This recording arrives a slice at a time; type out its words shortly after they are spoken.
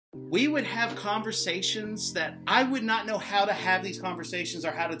we would have conversations that I would not know how to have these conversations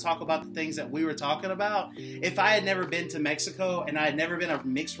or how to talk about the things that we were talking about if I had never been to Mexico and I had never been a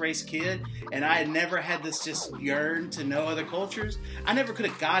mixed race kid and I had never had this just yearn to know other cultures. I never could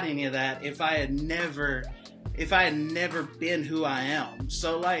have got any of that if I had never been who I am.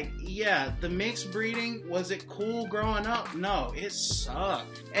 So like, yeah, the mixed breeding, was it cool growing up? No, it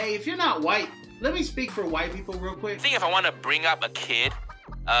sucked. Hey, if you're not white, let me speak for white people real quick. I think if I want to bring up a kid,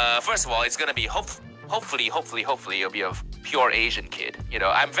 first of all, it's gonna be hopefully it'll be a pure Asian kid. You know,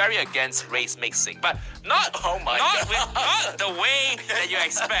 I'm very against race mixing, but not the way that you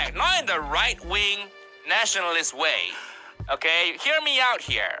expect, not in the right-wing nationalist way. Okay, hear me out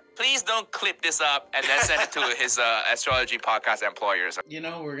here. Please don't clip this up and then send it to his astrology podcast employers. You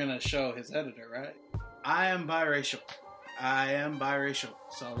know, we're gonna show his editor, right? I am biracial.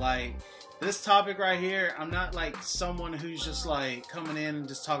 So like, this topic right here, I'm not like someone who's just like coming in and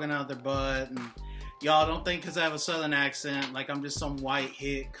just talking out their butt. And y'all don't think because I have a southern accent, like I'm just some white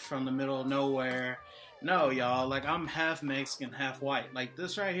hick from the middle of nowhere. No, y'all, like I'm half Mexican, half white. Like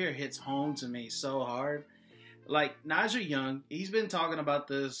this right here hits home to me so hard. Like Nigel Young, he's been talking about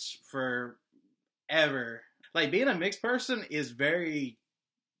this forever. Like being a mixed person is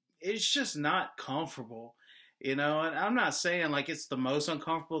it's just not comfortable. You know, and I'm not saying like it's the most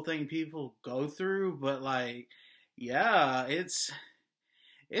uncomfortable thing people go through, but like, yeah, it's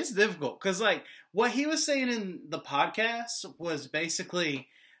difficult. Cause like what he was saying in the podcast was basically,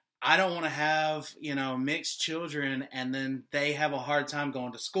 I don't want to have, you know, mixed children and then they have a hard time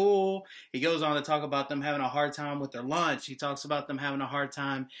going to school. He goes on to talk about them having a hard time with their lunch. He talks about them having a hard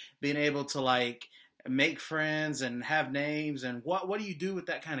time being able to like make friends and have names. And what do you do with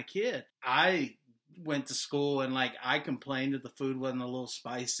that kind of kid? I went to school and like I complained that the food wasn't a little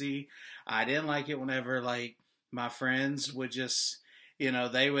spicy. I didn't like it whenever like my friends would just, you know,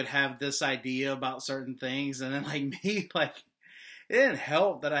 they would have this idea about certain things, and then like me, like it didn't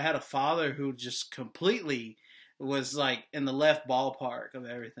help that I had a father who just completely was like in the left ballpark of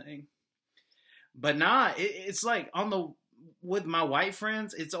everything. But nah, it's like with my white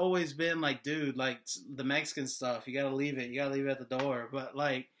friends, it's always been like, dude, like the Mexican stuff, you gotta leave it at the door. But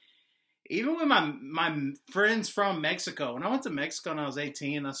like, even with my friends from Mexico, when I went to Mexico when I was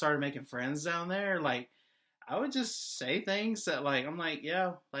 18 and I started making friends down there, like, I would just say things that, like, I'm like,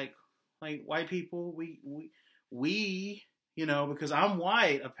 yeah, like white people, we, you know, because I'm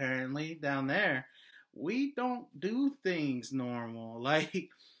white, apparently, down there, we don't do things normal. Like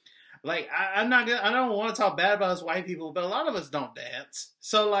I don't want to talk bad about us white people, but a lot of us don't dance.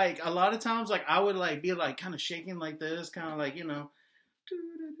 So, like, a lot of times, like, I would, like, be, like, kind of shaking like this, kind of like, you know,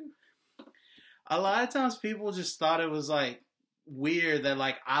 a lot of times people just thought it was like weird that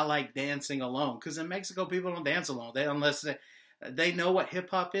like I like dancing alone, because in Mexico people don't dance alone. Unless they know what hip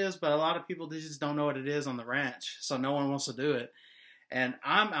hop is, but a lot of people, they just don't know what it is on the ranch, so no one wants to do it. And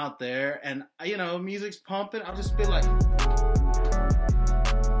I'm out there, and you know, music's pumping. I'll just be like,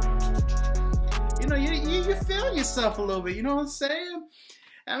 you know, you feel yourself a little bit. You know what I'm saying?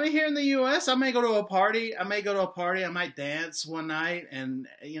 I mean, here in the U.S., I may go to a party. I might dance one night, and,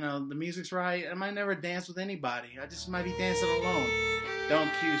 you know, the music's right. I might never dance with anybody. I just might be dancing alone.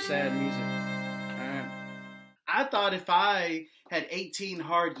 Don't cue sad music. All right. I thought if I had 18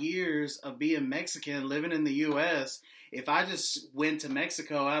 hard years of being Mexican, living in the U.S., if I just went to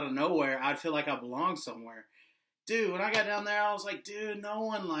Mexico out of nowhere, I'd feel like I belonged somewhere. Dude, when I got down there, I was like, dude, no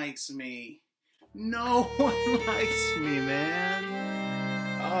one likes me. No one likes me, man.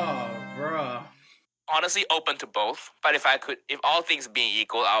 Oh, bruh. Honestly, open to both. But if all things being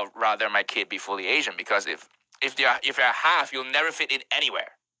equal, I'd rather my kid be fully Asian, because if you're half, you'll never fit in anywhere.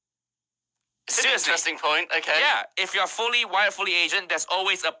 It's an interesting point. Okay. Yeah, if you're fully white, fully Asian, there's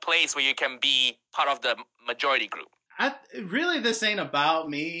always a place where you can be part of the majority group. Really, this ain't about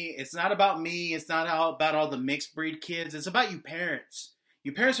me. It's not about me. It's not about all the mixed breed kids. It's about you parents.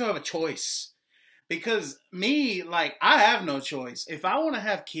 You parents who have a choice. Because me, like, I have no choice. If I want to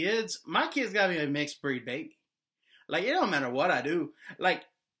have kids, my kids got to be a mixed breed baby. Like, it don't matter what I do. Like,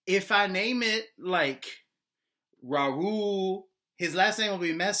 if I name it, like, Raul, his last name will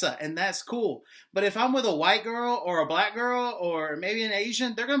be Mesa, and that's cool. But if I'm with a white girl or a black girl or maybe an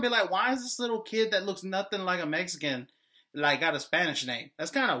Asian, they're going to be like, why is this little kid that looks nothing like a Mexican, like, got a Spanish name?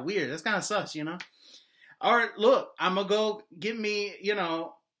 That's kind of weird. That's kind of sus, you know? All right, look, I'm going to go get me, you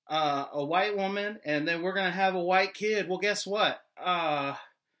know, a white woman, and then we're gonna have a white kid. Well, guess what?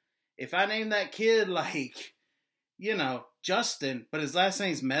 If I name that kid like, you know, Justin, but his last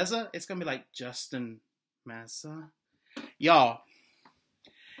name's Meza, it's gonna be like Justin Meza. Y'all,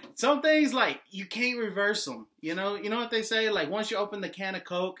 some things, like, you can't reverse them. You know what they say? Like, once you open the can of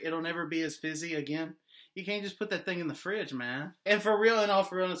Coke, it'll never be as fizzy again. You can't just put that thing in the fridge, man. And for real, and all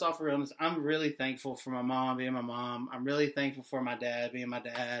for realness, I'm really thankful for my mom being my mom. I'm really thankful for my dad being my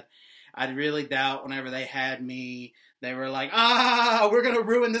dad. I really doubt whenever they had me, they were like, we're going to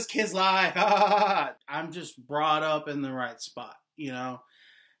ruin this kid's life. I'm just brought up in the right spot, you know?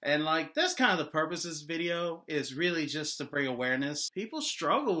 And, like, that's kind of the purpose of this video, is really just to bring awareness. People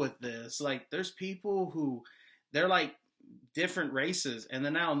struggle with this. Like, there's people who, they're, like, different races, and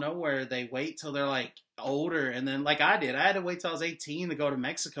then out of nowhere, they wait till they're, like, older, and then, like I did, I had to wait till I was 18 to go to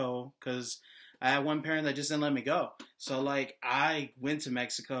Mexico, because I had one parent that just didn't let me go. So, like, I went to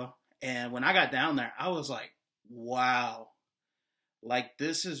Mexico, and when I got down there, I was like, wow. Like,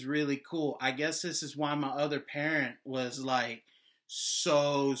 this is really cool. I guess this is why my other parent was, like,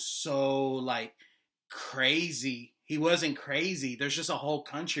 so, like, crazy. He wasn't crazy. There's just a whole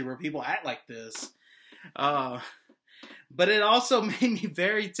country where people act like this. But it also made me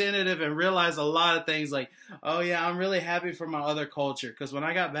very tentative and realize a lot of things, like, oh yeah, I'm really happy for my other culture. Because when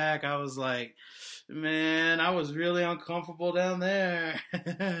I got back, I was like, man, I was really uncomfortable down there.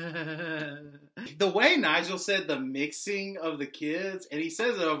 The way Nigel said the mixing of the kids, and he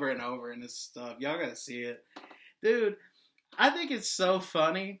says it over and over in this stuff. Y'all gotta see it. Dude, I think it's so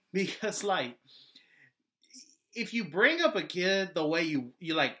funny because, like, if you bring up a kid the way you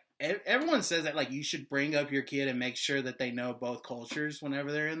like, everyone says that, like, you should bring up your kid and make sure that they know both cultures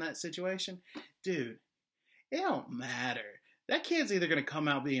whenever they're in that situation. Dude, it don't matter. That kid's either going to come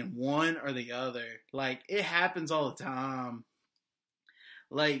out being one or the other. Like, it happens all the time.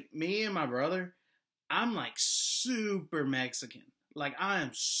 Like, me and my brother, I'm, like, super Mexican. Like, I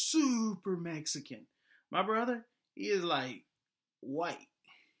am super Mexican. My brother, he is, like, white.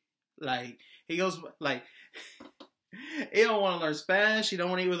 Like, he goes, like, he don't want to learn Spanish. He don't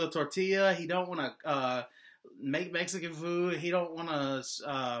want to eat with a tortilla. He don't want to make Mexican food. He don't want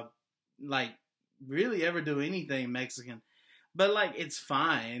to, like, really ever do anything Mexican. But, like, it's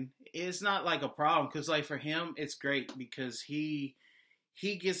fine. It's not, like, a problem. Because, like, for him, it's great. Because he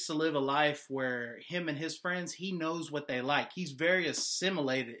gets to live a life where him and his friends, he knows what they like. He's very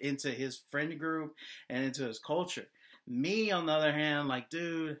assimilated into his friend group and into his culture. Me, on the other hand, like,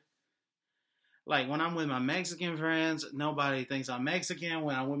 dude, like, when I'm with my Mexican friends, nobody thinks I'm Mexican.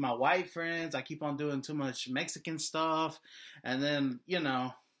 When I'm with my white friends, I keep on doing too much Mexican stuff. And then, you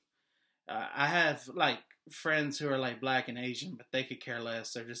know, I have, like, friends who are, like, black and Asian, but they could care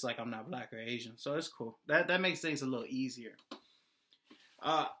less. They're just like, I'm not black or Asian. So it's cool. That makes things a little easier.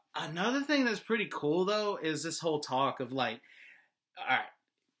 Another thing that's pretty cool, though, is this whole talk of, like, all right,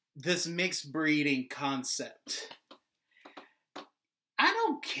 this mixed breeding concept. I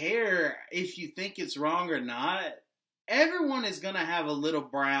don't care if you think it's wrong or not. Everyone is going to have a little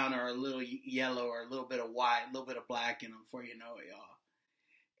brown or a little yellow or a little bit of white, a little bit of black in them before you know it, y'all.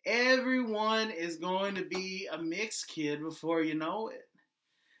 Everyone is going to be a mixed kid before you know it.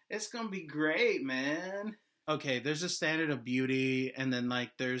 It's going to be great, man. Okay, there's a standard of beauty, and then,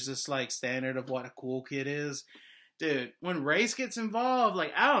 like, there's this, like, standard of what a cool kid is. Dude, when race gets involved,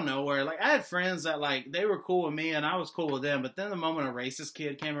 like, I don't know where, like, I had friends that, like, they were cool with me and I was cool with them, but then the moment a racist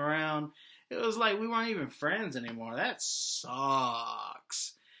kid came around, it was like we weren't even friends anymore. That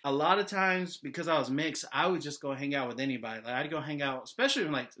sucks. A lot of times, because I was mixed, I would just go hang out with anybody. Like, I'd go hang out, especially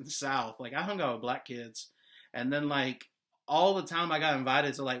in, like, the South. Like, I hung out with black kids, and then, like, all the time I got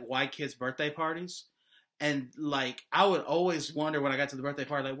invited to, like, white kids' birthday parties. And, like, I would always wonder when I got to the birthday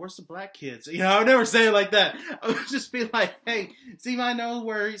party, like, where's the black kids? You know, I would never say it like that. I would just be like, hey, see my nose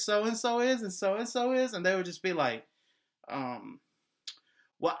where so-and-so is and so-and-so is? And they would just be like,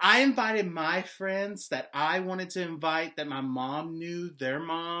 well, I invited my friends that I wanted to invite, that my mom knew, their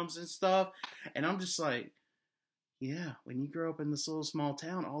moms and stuff. And I'm just like, yeah, when you grow up in this little small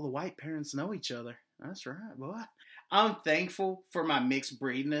town, all the white parents know each other. That's right, boy. I'm thankful for my mixed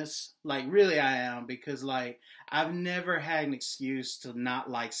breedness. Like, really I am. Because, like, I've never had an excuse to not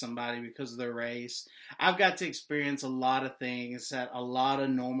like somebody because of their race. I've got to experience a lot of things that a lot of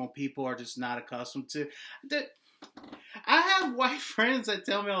normal people are just not accustomed to. I have white friends that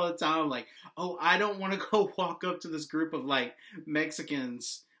tell me all the time, like, oh, I don't want to go walk up to this group of, like,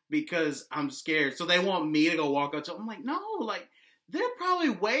 Mexicans because I'm scared. So they want me to go walk up to them. I'm like, no, like, they're probably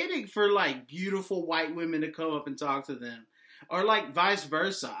waiting for, like, beautiful white women to come up and talk to them. Or, like, vice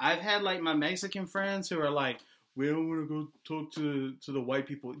versa. I've had, like, my Mexican friends who are like, we don't want to go talk to the white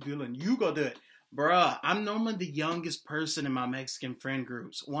people. Dylan, you go do it. Bruh, I'm normally the youngest person in my Mexican friend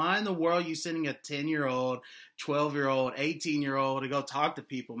groups. Why in the world are you sending a 10-year-old, 12-year-old, 18-year-old to go talk to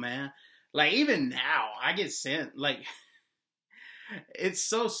people, man? Like, even now, I get sent, like, It's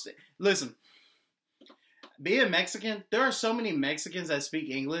so... Listen, being Mexican, there are so many Mexicans that speak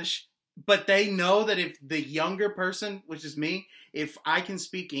English, but they know that if the younger person, which is me, if I can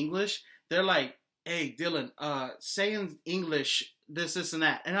speak English, they're like, hey, Dylan, say in English this, and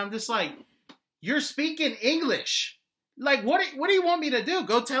that. And I'm just like, you're speaking English. Like, what do you want me to do?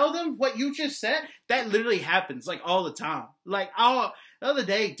 Go tell them what you just said? That literally happens, like, all the time. Like, the other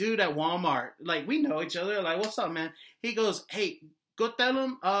day, dude at Walmart, like, we know each other. Like, what's up, man? He goes, hey, go tell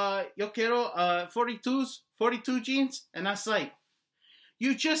him, yo quiero 42 jeans. And I was like,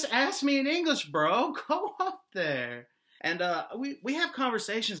 you just asked me in English, bro. Go up there. And we have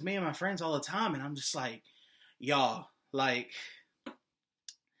conversations, me and my friends, all the time. And I'm just like, y'all, like...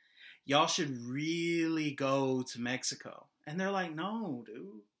 y'all should really go to Mexico. And they're like, no,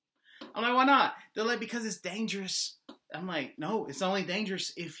 dude. I'm like, why not? They're like, because it's dangerous. I'm like, no, it's only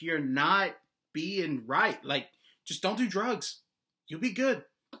dangerous if you're not being right. Like, just don't do drugs. You'll be good.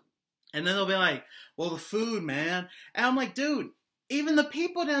 And then they'll be like, well, the food, man. And I'm like, dude, even the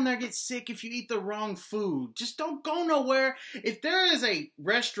people down there get sick if you eat the wrong food. Just don't go nowhere. If there is a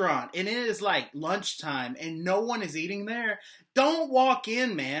restaurant and it is like lunchtime and no one is eating there, don't walk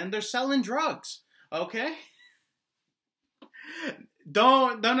in, man. They're selling drugs. Okay?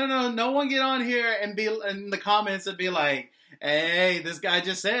 No one get on here and be in the comments and be like, hey, this guy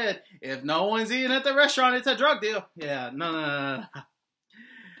just said, if no one's eating at the restaurant, it's a drug deal. Yeah, no.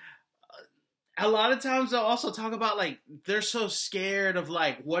 A lot of times they'll also talk about, like, they're so scared of,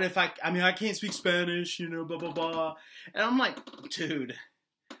 like, what if I can't speak Spanish, you know, blah, blah, blah. And I'm like, dude,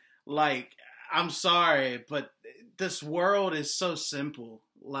 like, I'm sorry, but this world is so simple.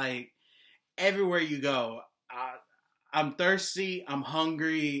 Like, everywhere you go, I'm thirsty, I'm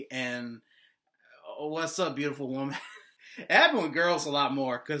hungry, and what's up, beautiful woman? It happened with girls a lot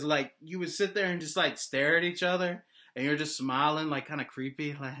more, because, like, you would sit there and just, like, stare at each other. And you're just smiling, like, kind of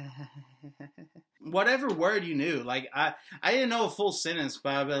creepy, like, whatever word you knew. Like, I didn't know a full sentence,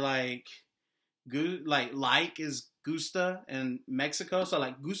 but I'd be like is gusta in Mexico, so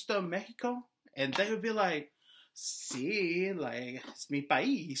like, gusta Mexico? And they would be like, sí, like, it's mi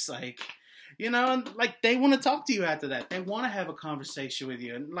país, like, you know, and, like, they want to talk to you after that. They want to have a conversation with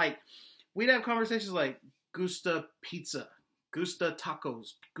you. And, like, we'd have conversations like, gusta pizza, gusta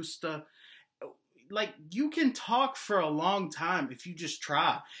tacos, gusta... Like, you can talk for a long time if you just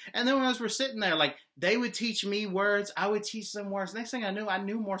try. And then as we're sitting there, like, they would teach me words, I would teach them words. Next thing I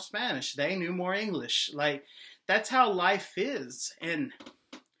knew more Spanish. They knew more English. Like, that's how life is. And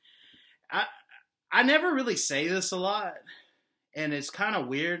I never really say this a lot, and it's kind of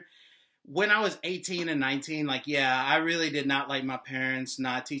weird. When I was 18 and 19, like, yeah, I really did not like my parents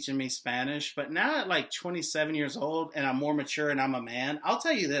not teaching me Spanish. But now at, like, 27 years old, and I'm more mature and I'm a man, I'll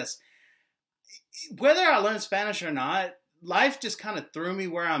tell you this. Whether I learned Spanish or not, life just kind of threw me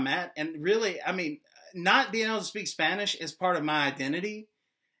where I'm at. And really, I mean, not being able to speak Spanish is part of my identity.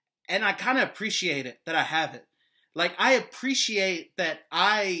 And I kind of appreciate it that I have it. Like, I appreciate that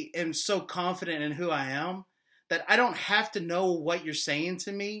I am so confident in who I am that I don't have to know what you're saying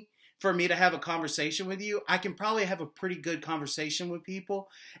to me for me to have a conversation with you. I can probably have a pretty good conversation with people,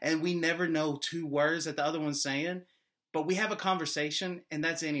 and we never know 2 words that the other one's saying. But we have a conversation, and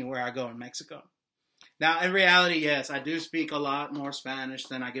that's anywhere I go in Mexico. Now, in reality, yes, I do speak a lot more Spanish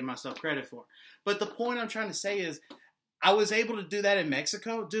than I give myself credit for. But the point I'm trying to say is, I was able to do that in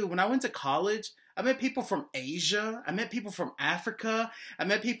Mexico. Dude, when I went to college, I met people from Asia. I met people from Africa. I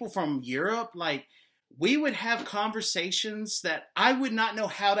met people from Europe. Like, we would have conversations that I would not know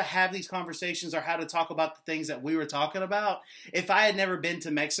how to have these conversations or how to talk about the things that we were talking about if I had never been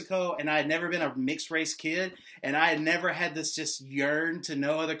to Mexico and I had never been a mixed race kid and I had never had this just yearn to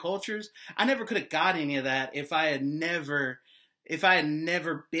know other cultures. I never could have got any of that if I had never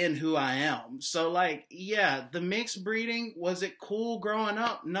been who I am. So, like, yeah, the mixed breeding, was it cool growing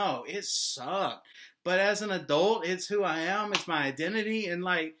up? No, it sucked. But as an adult, it's who I am. It's my identity. And,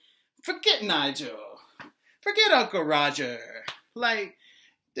 like, forget Nigel. Forget Uncle Roger. Like,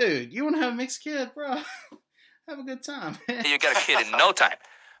 dude, you want to have a mixed kid, bro? Have a good time. You got a kid in no time.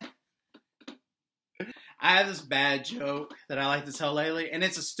 I have this bad joke that I like to tell lately, and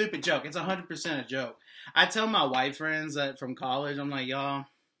it's a stupid joke. It's 100% a joke. I tell my white friends that from college, I'm like, y'all,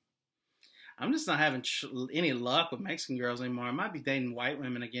 I'm just not having any luck with Mexican girls anymore. I might be dating white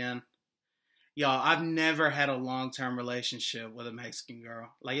women again. Y'all, I've never had a long-term relationship with a Mexican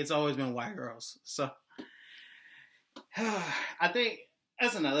girl. Like, it's always been white girls. So, I think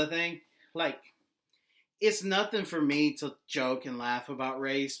that's another thing. Like, it's nothing for me to joke and laugh about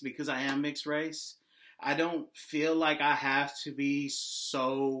race because I am mixed race. I don't feel like I have to be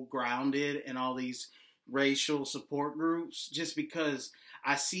so grounded in all these racial support groups just because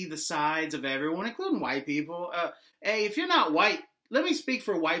I see the sides of everyone, including white people. Hey, if you're not white, let me speak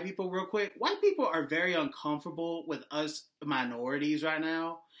for white people real quick. White people are very uncomfortable with us minorities right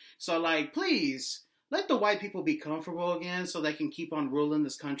now. So, like, please, let the white people be comfortable again so they can keep on ruling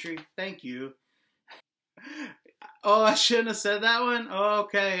this country. Thank you. Oh, I shouldn't have said that one? Oh,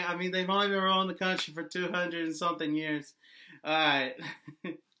 okay. I mean, they've only been ruling the country for 200 and something years. Alright.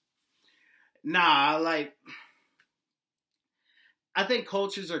 Nah, like, I think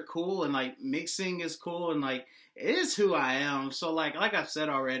cultures are cool and like mixing is cool and like it is who I am. So like I've said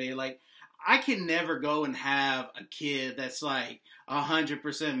already, like I can never go and have a kid that's like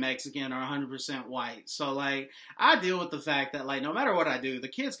 100% Mexican or 100% white. So like I deal with the fact that like no matter what I do, the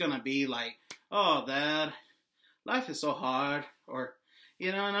kid's gonna be like, oh dad, life is so hard, or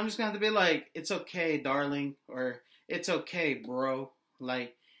you know, and I'm just gonna have to be like, it's okay, darling, or it's okay, bro,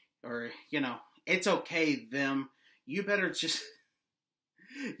 like, or you know, it's okay, them. You better just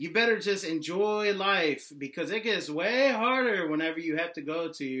you better just enjoy life because it gets way harder whenever you have to go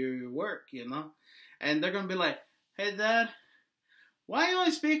to your work, you know? And they're going to be like, hey, Dad, why you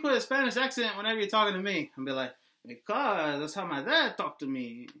only speak with a Spanish accent whenever you're talking to me? I'll be like, because that's how my dad talked to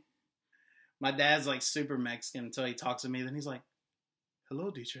me. My dad's like super Mexican until he talks to me. Then he's like,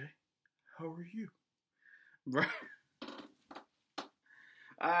 hello, DJ. How are you? Bro.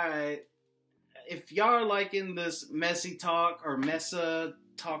 All right. If y'all are liking this messy talk or Mesa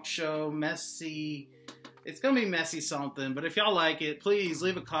talk show, messy, it's going to be messy something. But if y'all like it, please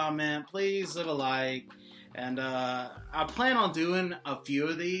leave a comment. Please leave a like. And I plan on doing a few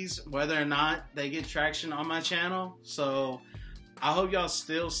of these, whether or not they get traction on my channel. So I hope y'all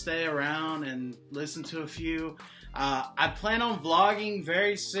still stay around and listen to a few. I plan on vlogging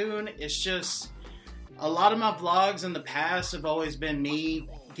very soon. It's just a lot of my vlogs in the past have always been me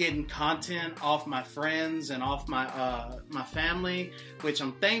getting content off my friends and off my my family, which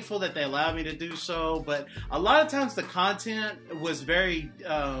I'm thankful that they allowed me to do so. But a lot of times the content was very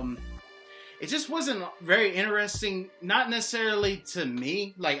it just wasn't very interesting, not necessarily to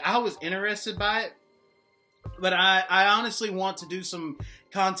me. Like I was interested by it, but I honestly want to do some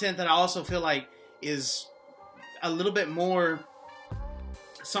content that I also feel like is a little bit more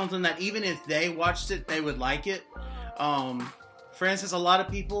something that even if they watched it, they would like it. For instance, a lot of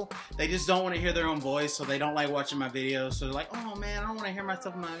people, they just don't want to hear their own voice, so they don't like watching my videos. So they're like, oh man, I don't want to hear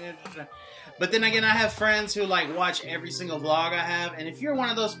myself in my videos. But then again, I have friends who like watch every single vlog I have. And if you're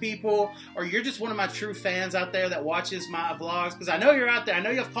one of those people, or you're just one of my true fans out there that watches my vlogs, because I know you're out there. I know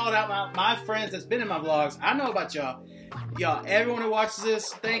you've called out my friends that's been in my vlogs. I know about y'all. Y'all, everyone who watches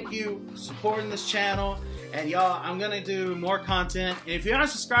this, thank you for supporting this channel. And y'all, I'm going to do more content. And if you're not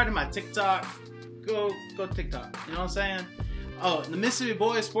subscribed to my TikTok, go TikTok. You know what I'm saying? Oh, the Mississippi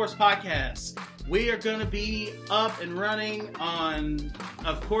Boys Sports Podcast. We are going to be up and running on,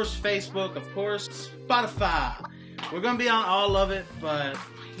 of course, Facebook, of course, Spotify. We're going to be on all of it, but,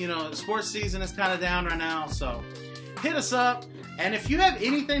 you know, sports season is kind of down right now, so hit us up. And if you have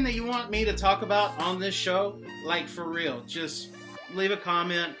anything that you want me to talk about on this show, like for real, just leave a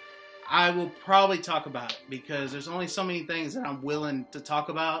comment. I will probably talk about it because there's only so many things that I'm willing to talk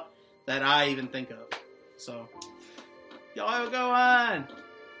about that I even think of. So, y'all have a good one.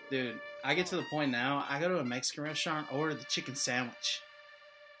 Dude, I get to the point now, I go to a Mexican restaurant, order the chicken sandwich.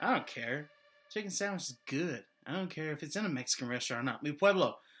 I don't care. Chicken sandwich is good. I don't care if it's in a Mexican restaurant or not. Mi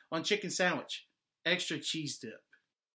pueblo, one chicken sandwich, extra cheese dip.